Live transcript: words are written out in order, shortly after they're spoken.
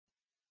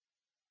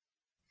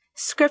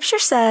Scripture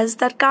says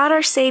that God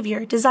our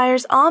Savior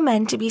desires all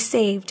men to be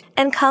saved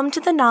and come to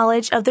the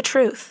knowledge of the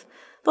truth.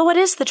 But what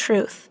is the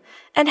truth?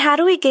 And how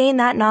do we gain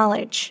that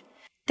knowledge?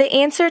 The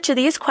answer to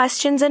these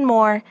questions and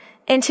more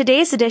in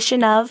today's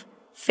edition of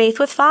Faith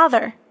with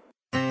Father.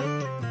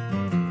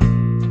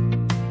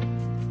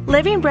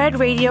 Living Bread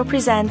Radio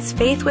presents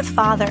Faith with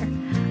Father,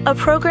 a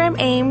program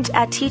aimed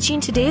at teaching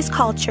today's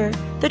culture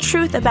the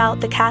truth about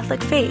the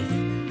Catholic faith.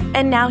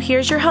 And now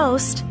here's your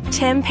host,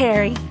 Tim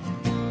Perry.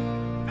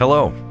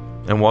 Hello,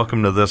 and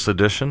welcome to this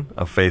edition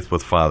of Faith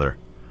with Father.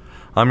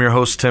 I'm your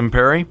host, Tim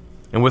Perry,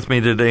 and with me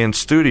today in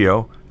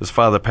studio is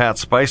Father Pat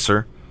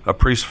Spicer, a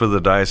priest for the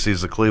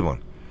Diocese of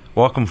Cleveland.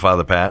 Welcome,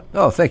 Father Pat.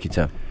 Oh, thank you,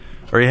 Tim.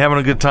 Are you having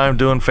a good time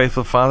doing Faith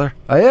with Father?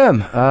 I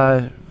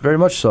am, very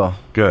much so.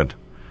 Good.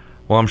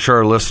 Well, I'm sure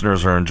our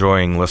listeners are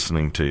enjoying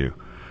listening to you.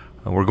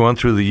 We're going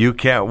through the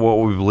UCAT,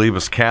 what we believe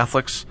as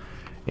Catholics,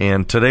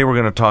 and today we're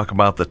going to talk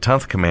about the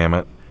 10th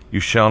commandment, you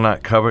shall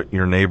not covet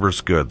your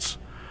neighbor's goods.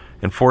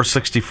 And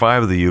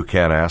 465 of the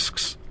UCAT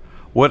asks,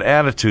 what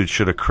attitude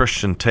should a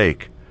Christian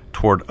take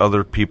toward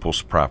other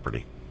people's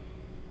property?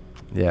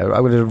 Yeah,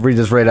 I'm going to read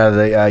this right out of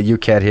the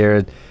UCAT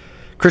here.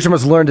 Christian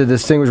must learn to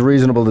distinguish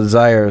reasonable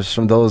desires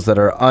from those that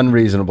are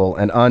unreasonable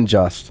and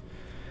unjust,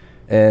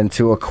 and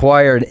to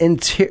acquire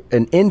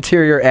an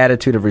interior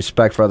attitude of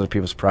respect for other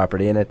people's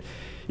property. And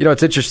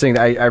it's interesting.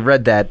 I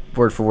read that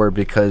word for word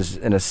because,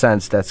 in a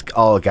sense, that's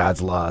all of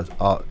God's laws.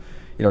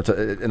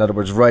 In other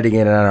words, writing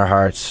it in our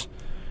hearts,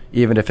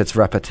 even if it's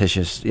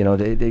repetitious.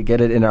 They get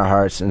it in our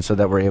hearts, and so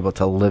that we're able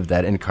to live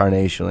that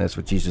incarnationally. That's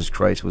what Jesus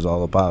Christ was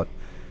all about.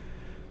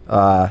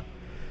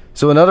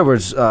 So, in other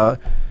words,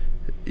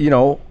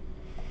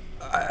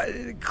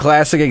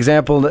 classic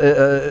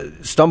example,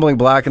 stumbling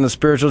block in the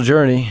spiritual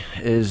journey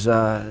is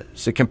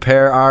to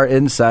compare our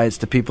insides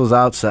to people's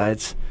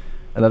outsides.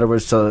 In other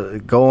words,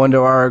 to go into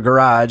our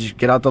garage,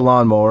 get out the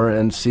lawnmower,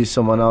 and see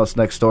someone else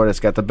next door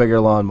that's got the bigger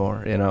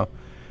lawnmower,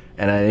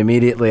 And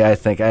immediately I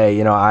think,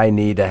 hey, I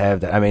need to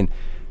have that. I mean,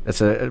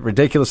 that's a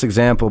ridiculous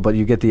example, but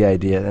you get the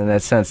idea. In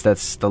that sense,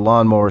 that's the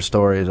lawnmower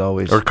story is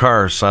always... Or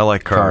cars. I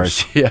like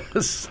cars.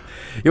 Yes.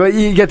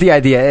 You get the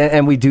idea,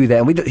 and we do that.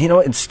 And we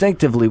do,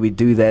 instinctively we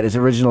do that as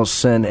original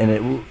sin,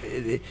 and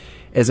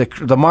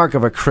the mark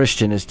of a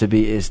Christian is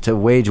to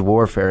wage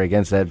warfare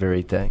against that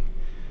very thing.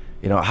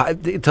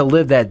 To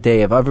live that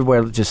day of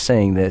everywhere just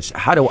saying this,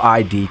 how do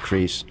I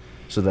decrease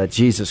so that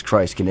Jesus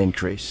Christ can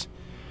increase?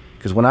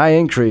 Because when I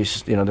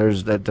increase,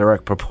 there's that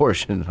direct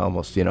proportion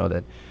almost,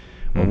 that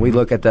when we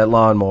look at that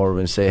lawnmower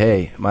and say,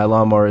 hey, my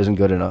lawnmower isn't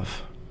good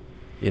enough,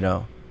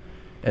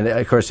 And,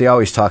 of course, they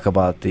always talk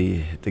about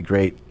the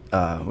great,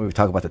 when we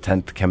talk about the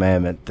 10th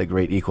commandment, the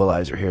great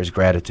equalizer here is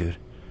gratitude,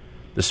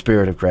 the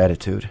spirit of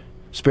gratitude.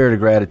 Spirit of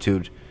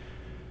gratitude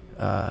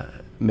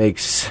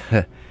makes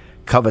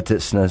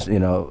covetousness,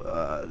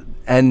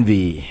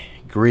 envy,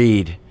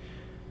 greed.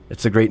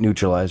 It's a great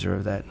neutralizer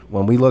of that.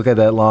 When we look at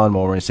that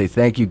lawnmower and say,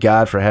 thank you,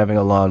 God, for having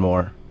a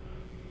lawnmower,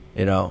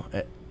 and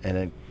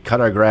then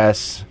cut our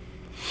grass,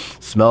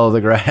 smell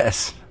the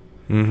grass,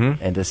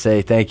 and to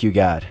say, thank you,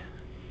 God.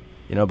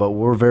 But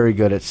we're very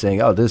good at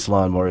saying, oh, this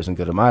lawnmower isn't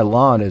good enough. My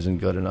lawn isn't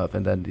good enough.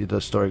 And then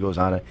the story goes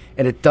on,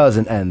 and it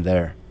doesn't end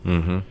there.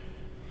 Mm-hmm.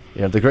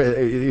 If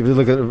you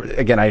look at,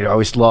 again, I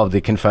always love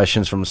the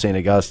Confessions from St.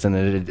 Augustine,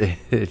 and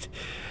it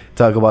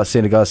talk about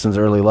St. Augustine's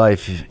early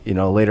life.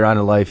 Later on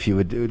in life, he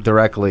would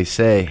directly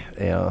say,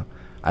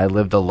 I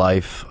lived a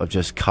life of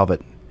just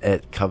covet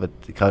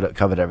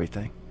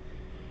everything.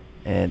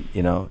 And,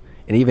 and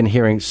even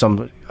hearing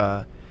some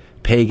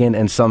pagan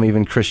and some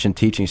even Christian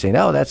teaching saying,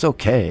 oh, that's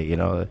okay,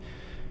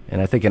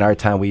 And I think in our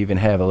time we even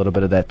have a little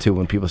bit of that too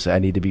when people say, I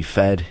need to be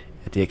fed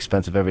at the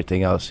expense of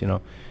everything else,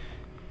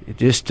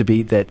 Just to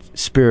be that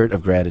spirit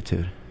of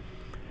gratitude.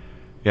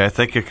 Yeah, I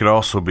think it could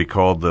also be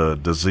called the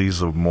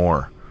disease of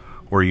more,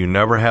 where you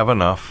never have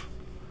enough.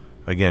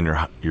 Again,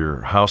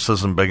 your house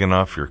isn't big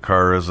enough, your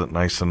car isn't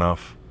nice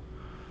enough.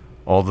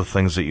 All the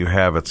things that you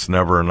have, it's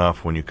never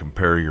enough when you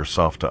compare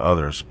yourself to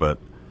others. But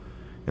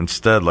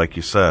instead, like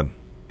you said,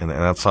 and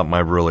that's something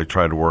I've really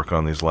tried to work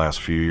on these last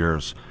few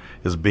years,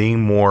 is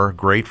being more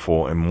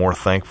grateful and more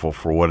thankful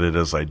for what it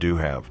is I do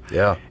have.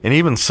 Yeah. And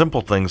even simple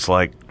things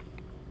like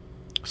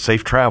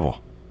safe travel.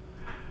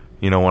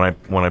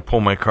 When I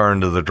pull my car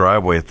into the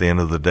driveway at the end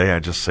of the day, I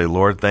just say,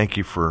 Lord, thank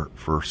you for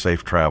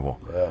safe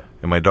travel. Yeah.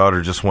 And my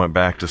daughter just went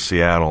back to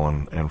Seattle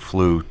and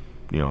flew,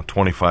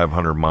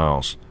 2,500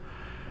 miles.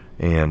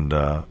 And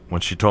when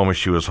she told me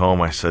she was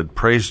home, I said,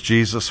 praise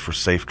Jesus for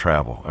safe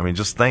travel. I mean,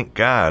 just thank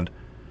God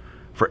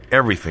for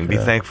everything. Be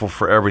thankful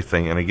for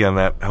everything. And again,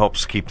 that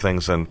helps keep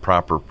things in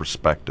proper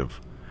perspective.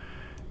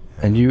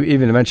 And you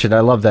even mentioned,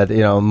 I love that,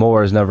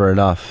 more is never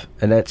enough.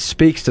 And that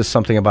speaks to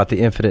something about the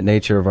infinite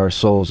nature of our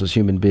souls as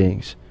human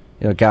beings.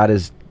 God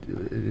is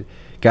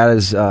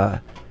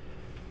infinite,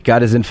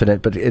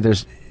 but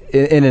there's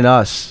in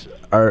us,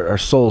 our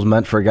soul's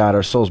meant for God,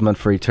 our soul's meant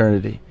for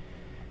eternity.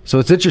 So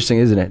it's interesting,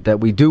 isn't it,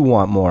 that we do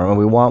want more, and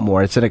we want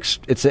more.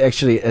 It's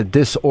actually a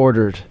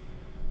disordered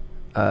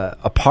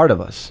a part of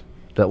us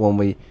that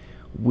when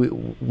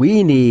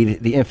we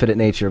need the infinite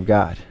nature of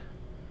God.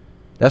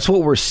 That's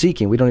what we're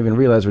seeking. We don't even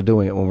realize we're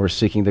doing it when we're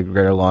seeking the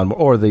greater lawn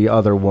or the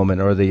other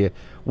woman or the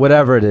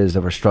whatever it is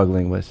that we're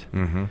struggling with.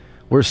 Mm-hmm.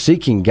 We're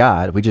seeking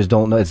God. We just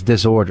don't know. It's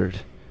disordered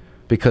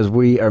because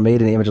we are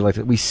made in the image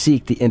of we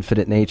seek the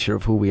infinite nature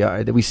of who we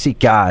are. That we seek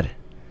God,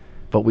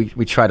 but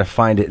we try to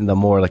find it in the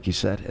more, like you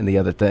said, in the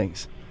other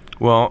things.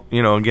 Well,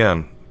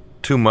 again,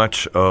 too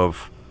much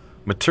of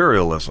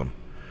materialism.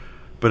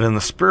 But in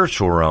the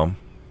spiritual realm,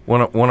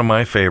 one of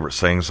my favorite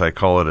sayings, I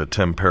call it a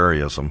Tim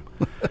Perryism,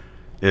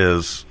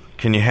 is,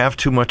 can you have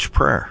too much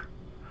prayer?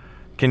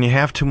 Can you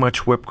have too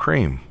much whipped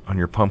cream on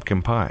your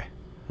pumpkin pie?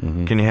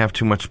 Mm-hmm. Can you have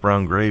too much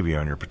brown gravy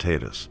on your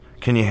potatoes?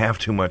 Can you have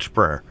too much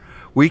prayer?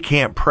 We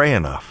can't pray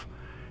enough.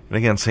 And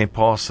again, St.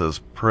 Paul says,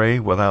 pray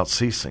without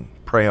ceasing.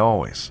 Pray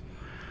always.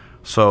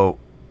 So,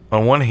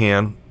 on one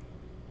hand,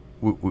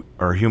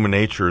 our human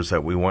nature is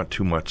that we want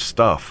too much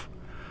stuff.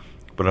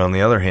 But on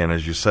the other hand,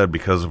 as you said,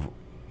 because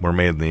we're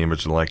made in the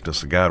image and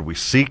likeness of God, we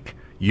seek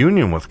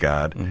union with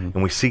God, mm-hmm.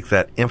 and we seek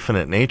that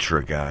infinite nature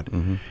of God.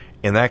 Mm-hmm.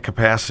 And that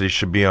capacity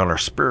should be on our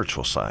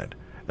spiritual side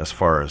as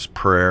far as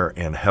prayer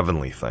and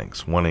heavenly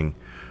things, wanting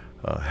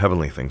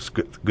heavenly things,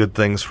 good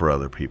things for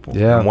other people,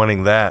 and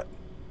wanting that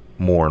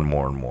more and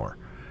more and more.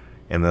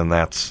 And then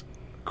that's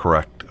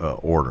correct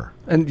order.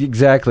 And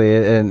exactly,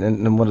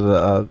 and one of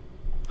the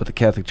what the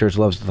Catholic Church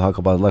loves to talk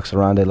about, lex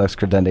orandi, lex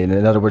credendi. And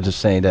in other words, it's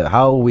saying that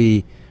how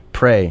we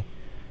pray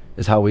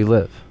is how we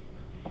live.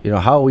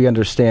 How we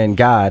understand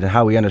God and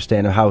how we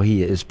understand how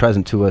He is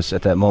present to us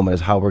at that moment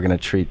is how we're going to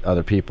treat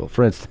other people.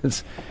 For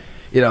instance,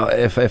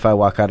 if I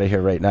walk out of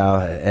here right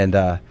now and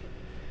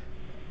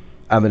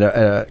I'm in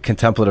a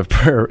contemplative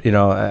prayer,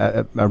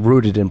 I'm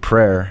rooted in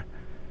prayer,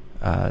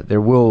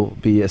 there will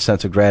be a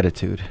sense of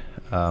gratitude.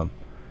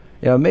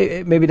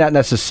 Maybe not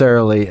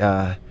necessarily.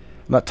 I'm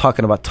not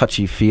talking about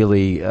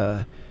touchy-feely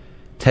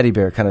teddy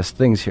bear kind of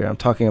things here. I'm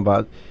talking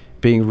about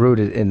being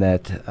rooted in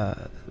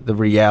that the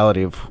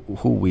reality of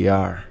who we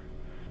are,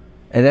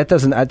 and that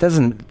doesn't.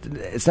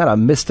 It's not a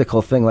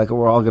mystical thing like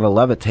we're all going to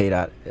levitate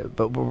at,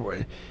 but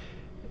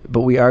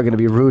we are going to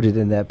be rooted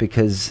in that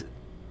because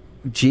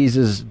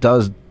Jesus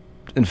does,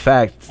 in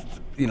fact,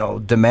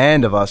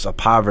 demand of us a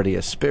poverty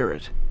of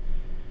spirit,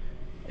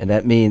 and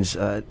that means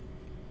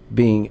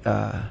being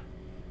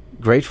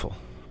grateful.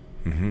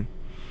 Mm-hmm.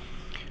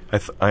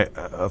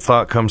 A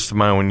thought comes to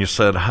mind when you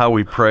said how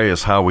we pray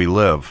is how we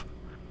live.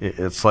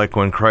 It's like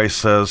when Christ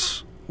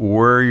says,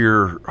 where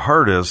your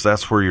heart is,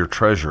 that's where your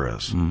treasure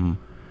is. Mm-hmm.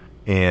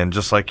 And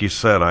just like you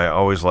said, I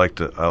always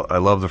I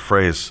love the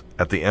phrase,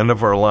 at the end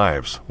of our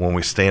lives, when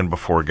we stand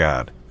before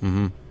God.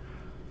 Mm-hmm.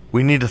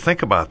 We need to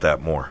think about that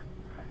more.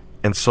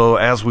 And so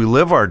as we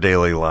live our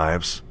daily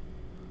lives,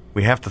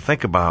 we have to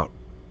think about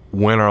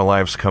when our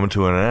lives come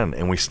to an end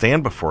and we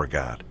stand before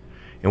God.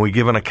 And we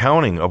give an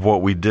accounting of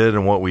what we did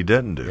and what we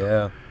didn't do.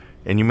 Yeah.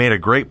 And you made a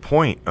great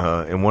point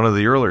in one of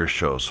the earlier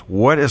shows.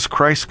 What is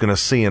Christ going to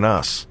see in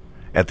us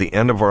at the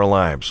end of our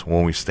lives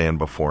when we stand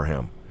before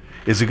Him?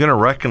 Is He going to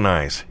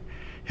recognize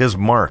His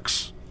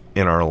marks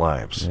in our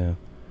lives? Yeah.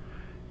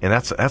 And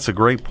that's a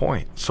great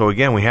point. So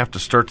again, we have to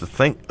start to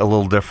think a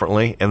little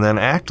differently and then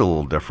act a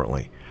little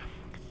differently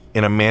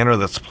in a manner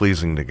that's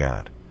pleasing to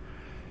God.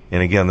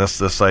 And again,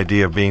 this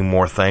idea of being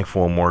more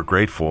thankful and more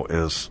grateful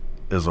is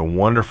a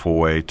wonderful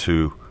way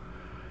to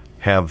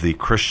have the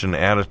Christian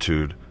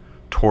attitude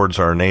towards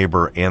our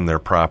neighbor and their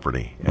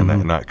property, and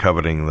mm-hmm. not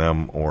coveting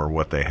them or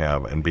what they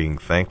have, and being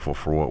thankful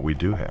for what we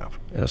do have.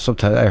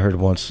 Sometimes I heard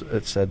once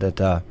it said that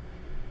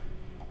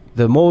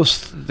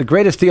the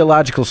greatest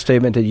theological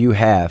statement that you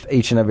have,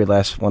 each and every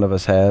last one of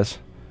us has,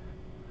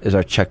 is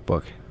our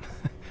checkbook.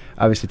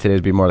 Obviously today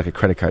would be more like a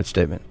credit card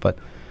statement, but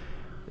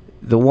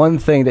the one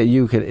thing that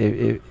you could,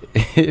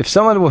 if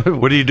someone would...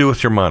 What do you do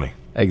with your money?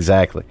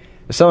 Exactly.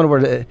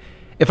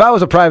 If I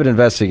was a private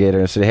investigator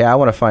and said, hey, I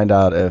want to find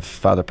out if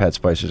Father Pat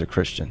Spicer is a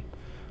Christian,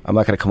 I'm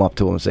not going to come up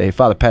to him and say, hey,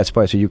 Father Pat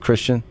Spicer, are you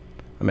Christian?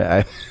 I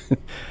mean,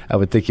 I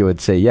would think you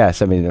would say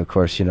yes. I mean, of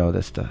course,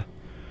 that's the...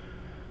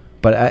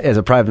 But as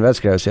a private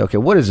investigator, I would say, okay,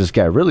 what is this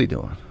guy really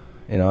doing?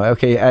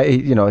 Okay,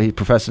 he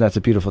professing that's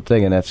a beautiful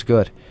thing and that's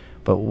good,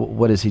 but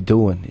what is he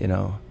doing?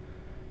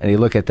 And you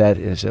look at that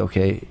and say,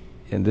 okay,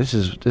 and this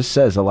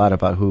says a lot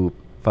about who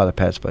Father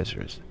Pat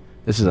Spicer is.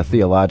 This is a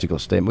theological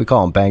statement. We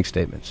call them bank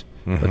statements,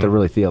 mm-hmm. but they're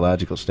really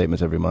theological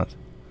statements every month.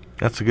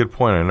 That's a good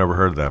point. I never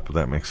heard that, but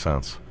that makes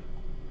sense.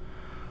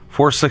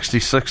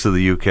 466 of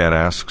the UCAT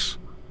asks,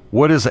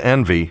 what is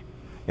envy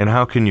and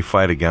how can you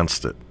fight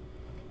against it?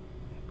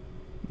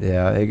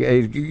 Yeah,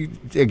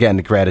 again,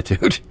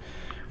 gratitude.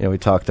 We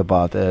talked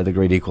about the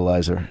great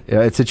equalizer.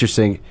 It's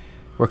interesting.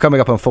 We're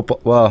coming up on football.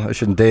 Well, I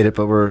shouldn't date it,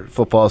 but we're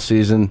football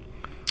season.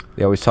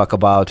 They always talk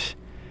about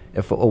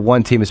if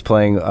one team is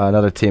playing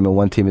another team and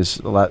one team is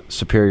a lot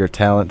superior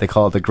talent, they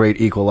call it the great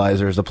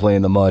equalizer as to play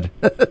in the mud.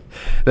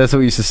 That's what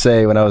we used to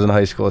say when I was in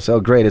high school. So,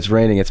 great, it's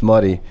raining, it's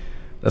muddy.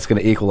 That's going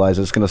to equalize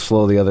it. It's going to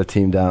slow the other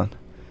team down.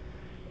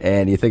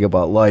 And you think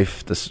about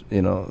life, the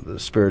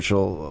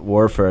spiritual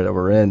warfare that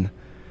we're in,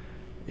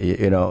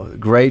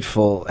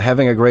 grateful,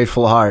 having a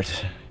grateful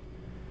heart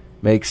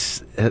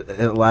makes it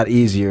a lot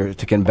easier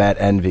to combat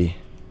envy.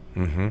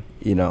 Mm-hmm.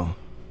 You know,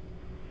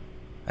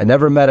 I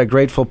never met a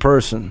grateful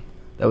person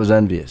that was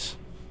envious.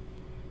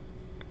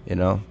 You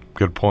know?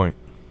 Good point.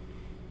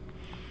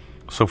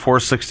 So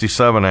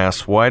 467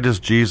 asks, why does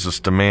Jesus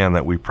demand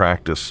that we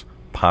practice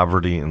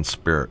poverty in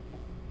spirit?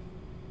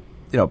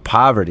 You know,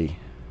 poverty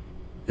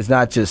is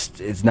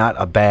it's not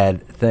a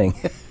bad thing.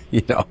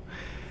 You know,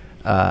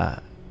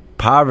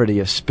 poverty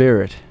of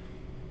spirit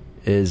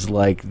is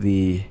like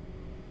the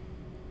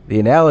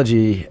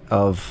analogy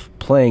of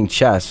playing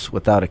chess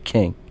without a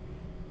king.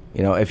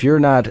 You know, if you're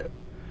not,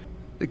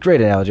 a great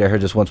analogy, I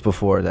heard this once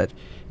before, that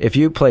if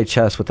you play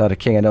chess without a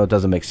king, I know it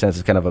doesn't make sense,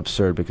 it's kind of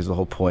absurd because the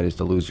whole point is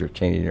to lose your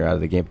king and you're out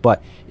of the game.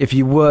 But if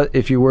you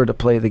were to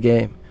play the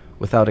game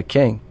without a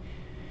king,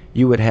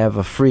 you would have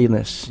a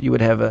freeness. You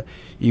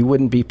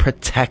wouldn't be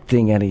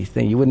protecting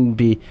anything. You wouldn't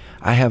be,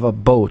 I have a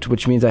boat,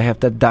 which means I have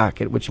to dock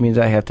it, which means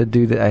I have to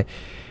do that.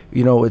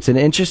 You know, it's an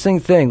interesting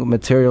thing,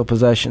 material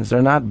possessions.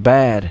 They're not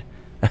bad.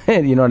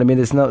 You know what I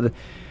mean?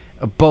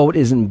 A boat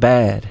isn't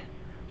bad,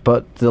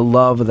 but the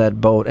love of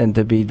that boat and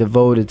to be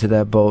devoted to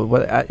that boat,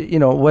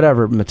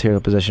 whatever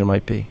material possession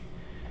might be,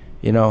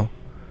 you know,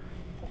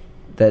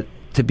 that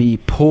to be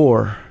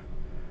poor,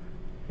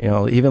 you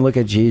know, even look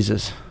at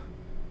Jesus,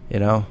 you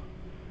know,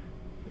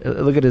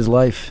 look at his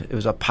life. It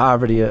was a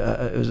poverty.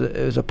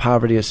 It was a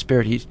poverty of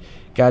spirit.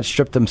 God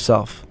stripped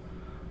himself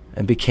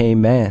and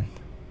became man.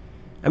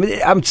 I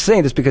mean, I'm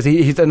saying this because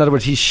he's, in other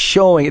words, he's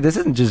showing, this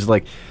isn't just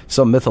like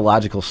some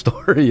mythological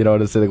story, you know,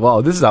 to say, like,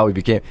 wow, this is how he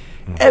became.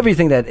 Mm-hmm.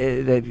 Everything that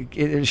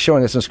is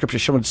showing us in Scripture,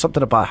 showing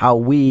something about how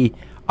we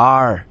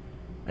are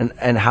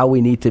and how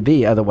we need to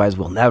be. Otherwise,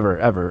 we'll never,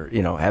 ever,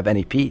 you know, have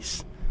any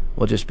peace.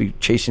 We'll just be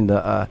chasing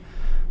the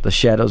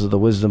shadows of the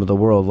wisdom of the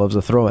world loves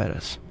to throw at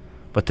us.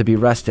 But to be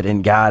rested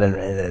in God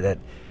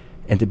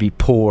and to be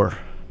poor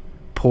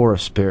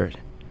of spirit,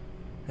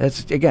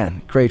 that's,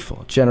 again,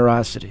 grateful,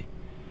 generosity.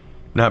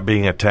 Not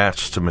being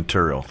attached to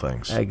material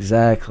things.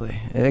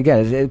 Exactly. And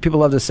again,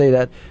 people love to say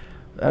that,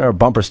 I don't know, a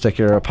bumper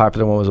sticker, a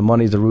popular one was,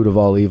 money is the root of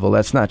all evil.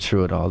 That's not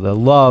true at all. The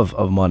love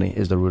of money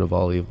is the root of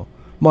all evil.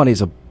 Money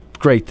is a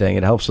great thing.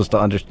 It helps us to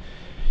understand,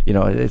 you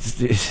know,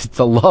 it's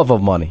the love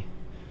of money.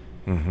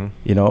 Mm-hmm.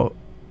 You know,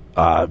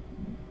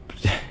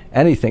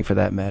 anything for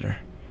that matter.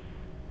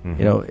 Mm-hmm.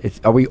 You know,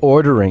 are we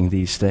ordering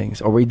these things?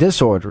 Are we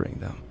disordering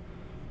them?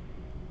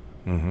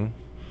 Mm-hmm.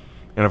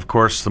 And of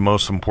course, the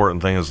most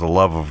important thing is the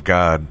love of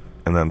God,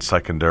 and then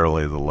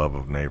secondarily the love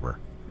of neighbor.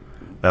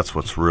 That's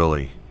what's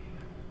really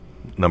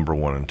number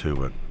one and two.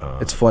 But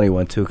it's a funny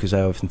one too, because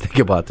I often think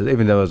about this.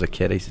 Even though I was a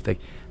kid, I used to think,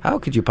 how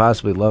could you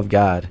possibly love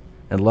God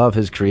and love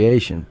His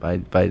creation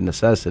by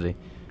necessity?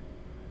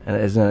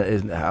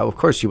 And of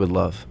course, you would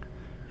love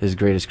His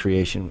greatest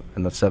creation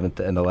and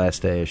the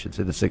last day, I should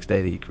say, the sixth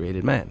day that He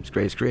created man, His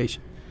greatest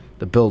creation,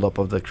 the buildup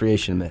of the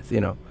creation myth.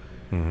 You know.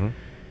 Mm-hmm.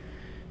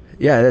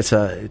 Yeah,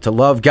 to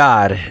love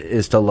God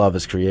is to love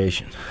His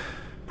creation.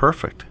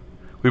 Perfect.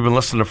 We've been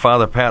listening to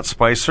Father Pat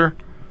Spicer,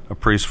 a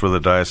priest for the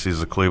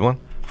Diocese of Cleveland.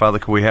 Father,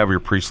 can we have your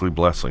priestly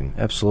blessing?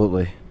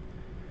 Absolutely.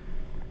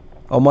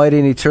 Almighty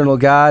and eternal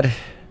God,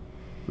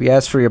 we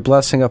ask for your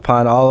blessing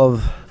upon all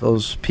of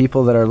those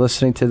people that are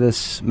listening to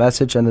this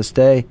message on this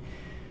day.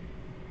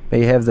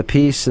 May you have the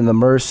peace and the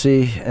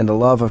mercy and the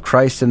love of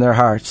Christ in their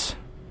hearts.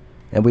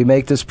 And we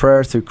make this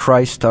prayer through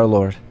Christ our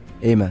Lord.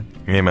 Amen.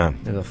 Amen.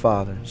 In the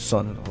Father,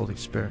 Son, and the Holy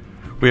Spirit.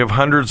 We have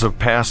hundreds of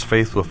past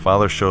Faith with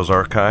Father shows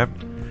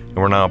archived, and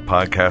we're now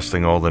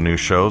podcasting all the new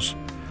shows.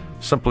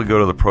 Simply go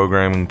to the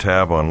programming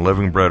tab on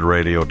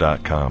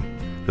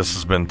livingbreadradio.com. This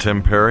has been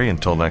Tim Perry.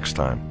 Until next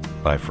time,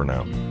 bye for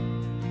now.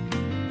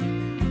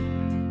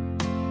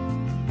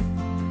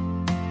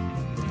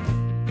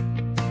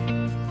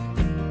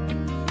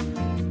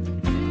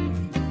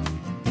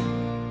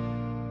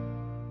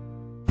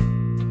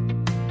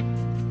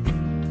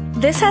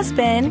 This has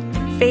been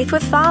Faith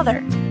with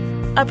Father,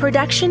 a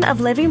production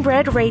of Living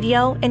Bread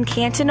Radio in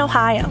Canton,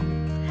 Ohio.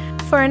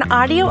 For an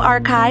audio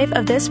archive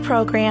of this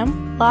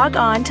program, log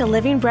on to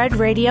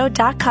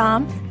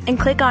livingbreadradio.com and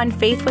click on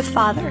Faith with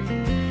Father.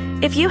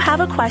 If you have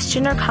a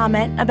question or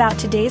comment about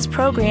today's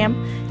program,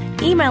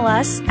 email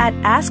us at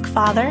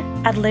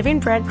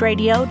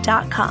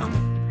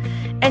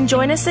askfather@livingbreadradio.com. And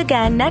join us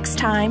again next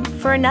time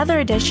for another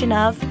edition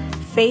of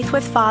Faith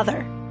with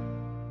Father.